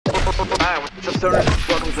Hi, what's up, stoners?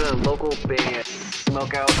 Welcome to the local band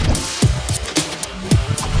Smokeout.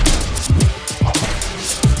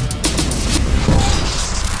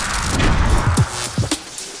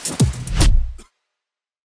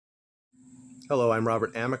 Hello, I'm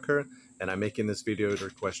Robert Amaker, and I'm making this video to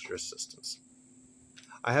request your assistance.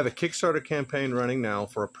 I have a Kickstarter campaign running now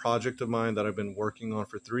for a project of mine that I've been working on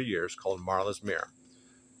for 3 years called Marla's Mirror.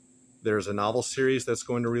 There's a novel series that's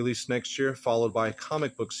going to release next year, followed by a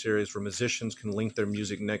comic book series where musicians can link their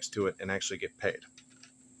music next to it and actually get paid.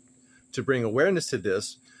 To bring awareness to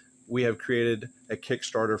this, we have created a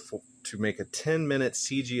Kickstarter to make a 10-minute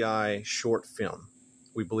CGI short film.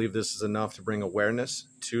 We believe this is enough to bring awareness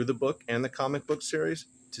to the book and the comic book series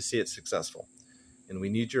to see it successful. And we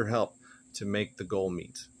need your help to make the goal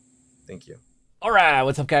meet. Thank you. All right,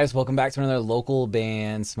 what's up, guys? Welcome back to another local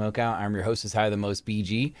band, Smokeout. I'm your host, is Higher the Most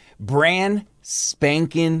BG. Brand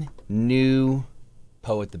spanking new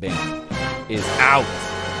Poet the Band is out.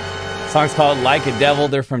 The song's called Like a Devil.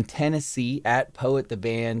 They're from Tennessee, at Poet the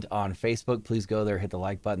Band on Facebook. Please go there, hit the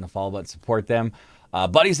like button, the follow button, support them.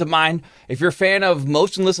 Buddies of mine, if you're a fan of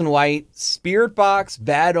Motionless in White, Spirit Box,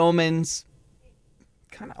 Bad Omens,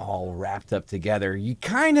 kind of all wrapped up together, you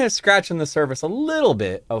kind of scratching the surface a little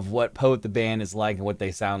bit of what Poet the Band is like and what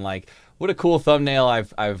they sound like. What a cool thumbnail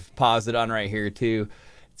I've paused it on right here too.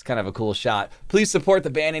 It's kind of a cool shot. Please support the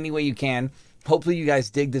band any way you can. Hopefully you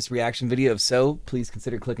guys dig this reaction video. If so, please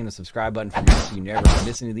consider clicking the subscribe button for more so you never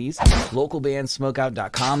miss any of these.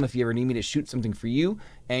 Localbandsmokeout.com if you ever need me to shoot something for you.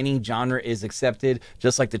 Any genre is accepted.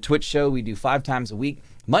 Just like the Twitch show, we do 5 times a week,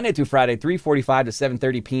 Monday through Friday, 3:45 to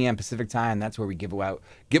 7:30 p.m. Pacific time. That's where we give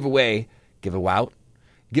away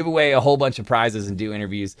a whole bunch of prizes and do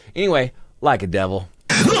interviews. Anyway, Like a Devil.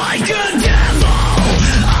 Like a devil,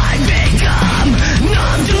 I become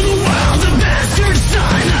numb to the world, the bastard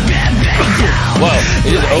son of been baked down. Whoa,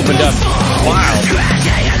 it just opened up. Wow.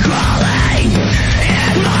 Scratching and crawling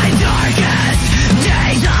in my darkest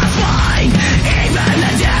days I find even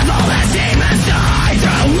the devil has demons die.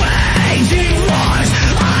 Through waging wars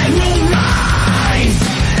I will rise,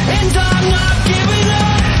 and I'm not giving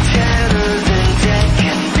up. Terror than death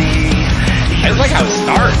can be. I like how it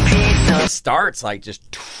starts. It starts like just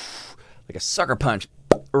like a sucker punch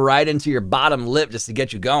right into your bottom lip just to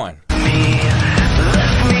get you going.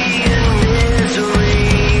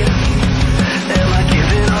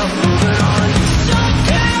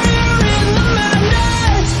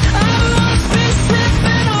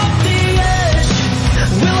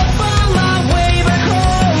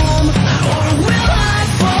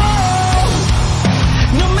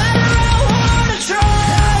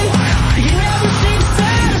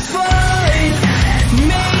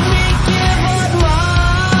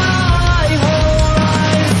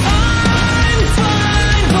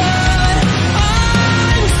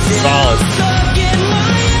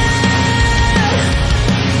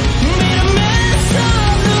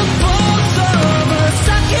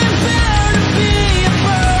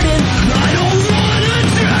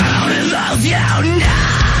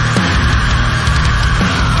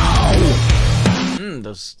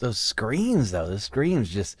 Those screams, though, those screams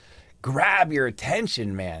just grab your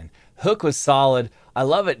attention, man. Hook was solid. I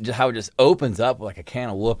love it how it just opens up like a can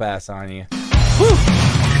of whoop ass on you. Woo!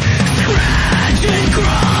 Scratch and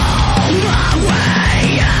crawl my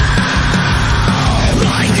way out.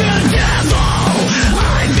 Like a devil,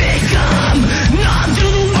 I become numb to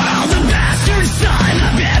the world, the bastard son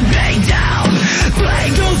of been baked down.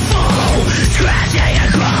 Plague of full, scratching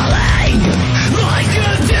and crawling. Like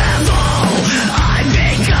a devil, I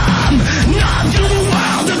become numb to the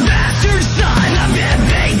world, the bastard son of been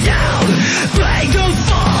baked down. Plague of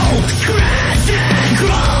full, scratch and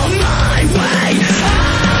crawl my way.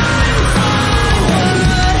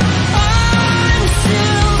 I'm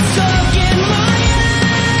still stuck in my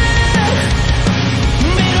head.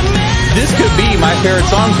 This could be my favorite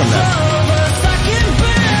song from them.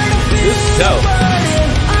 This is dope.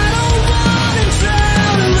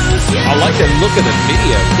 I like the look of the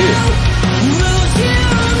video too.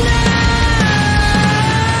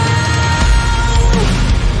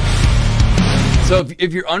 So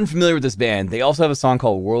if you're unfamiliar with this band, they also have a song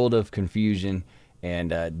called World of Confusion,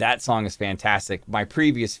 and that song is fantastic. My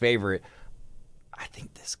previous favorite, I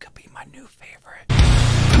think this could be my new favorite.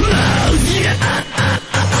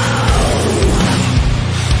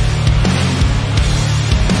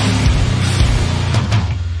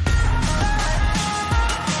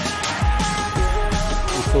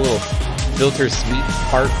 Just a little filter sweet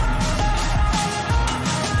part.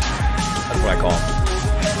 That's what I call it.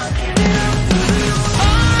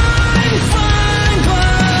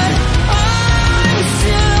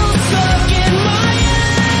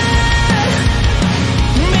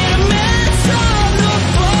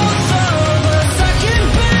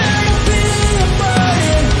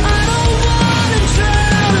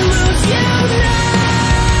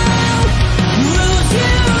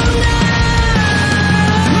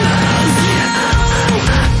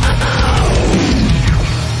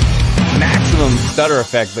 stutter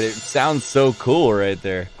effect, but it sounds so cool right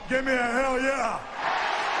there. Give me a hell yeah!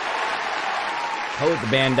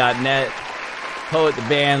 PoetTheBand.net, Poet the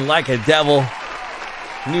Band, Like a Devil,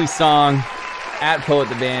 new song. At Poet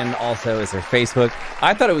the Band also is their Facebook.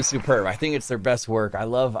 I thought it was superb. I think it's their best work. I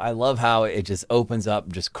love how it just opens up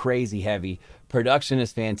just crazy heavy. Production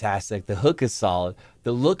is fantastic. The hook is solid.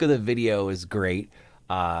 The look of the video is great.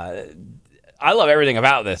 I love everything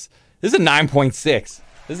about this. This is a 9.6.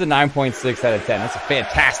 This is a 9.6 out of 10. That's a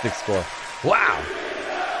fantastic score. Wow.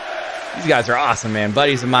 These guys are awesome, man.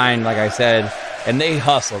 Buddies of mine, like I said, and they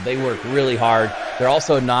hustle. They work really hard. They're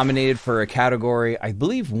also nominated for a category, I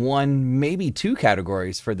believe one, maybe two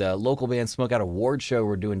categories for the Local Band Smokeout Award Show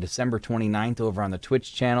we're doing December 29th over on the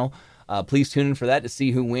Twitch channel. Please tune in for that to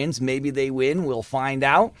see who wins. Maybe they win. We'll find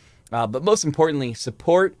out. But most importantly,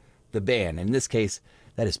 support the band. In this case,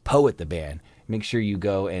 that is Poet the Band. Make sure you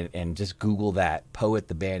go and just Google that, Poet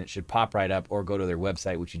the Band. It should pop right up, or go to their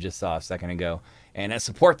website, which you just saw a second ago, and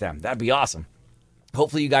support them. That'd be awesome.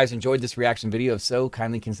 Hopefully you guys enjoyed this reaction video. If so,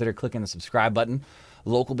 kindly consider clicking the subscribe button.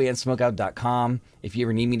 Localbandsmokeout.com if you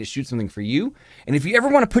ever need me to shoot something for you. And if you ever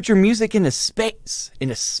want to put your music into space,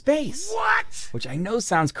 what? Which I know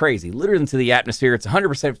sounds crazy, literally into the atmosphere, it's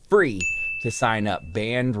 100% free to sign up.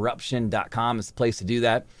 Bandruption.com is the place to do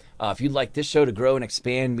that. If you'd like this show to grow and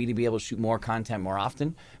expand, me to be able to shoot more content more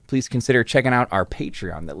often, please consider checking out our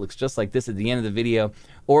Patreon that looks just like this at the end of the video,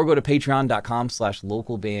 or go to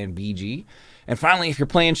patreon.com/localbandbg. And finally, if you're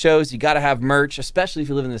playing shows, you got to have merch, especially if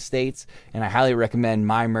you live in the States, and I highly recommend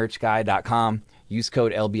mymerchguy.com. Use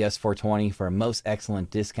code LBS420 for a most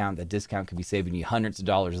excellent discount. That discount could be saving you hundreds of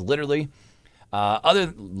dollars, literally.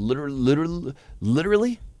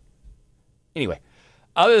 Anyway,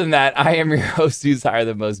 other than that, I am your host who's higher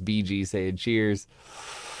than most, BG, saying cheers,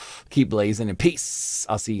 keep blazing, and peace.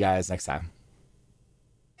 I'll see you guys next time.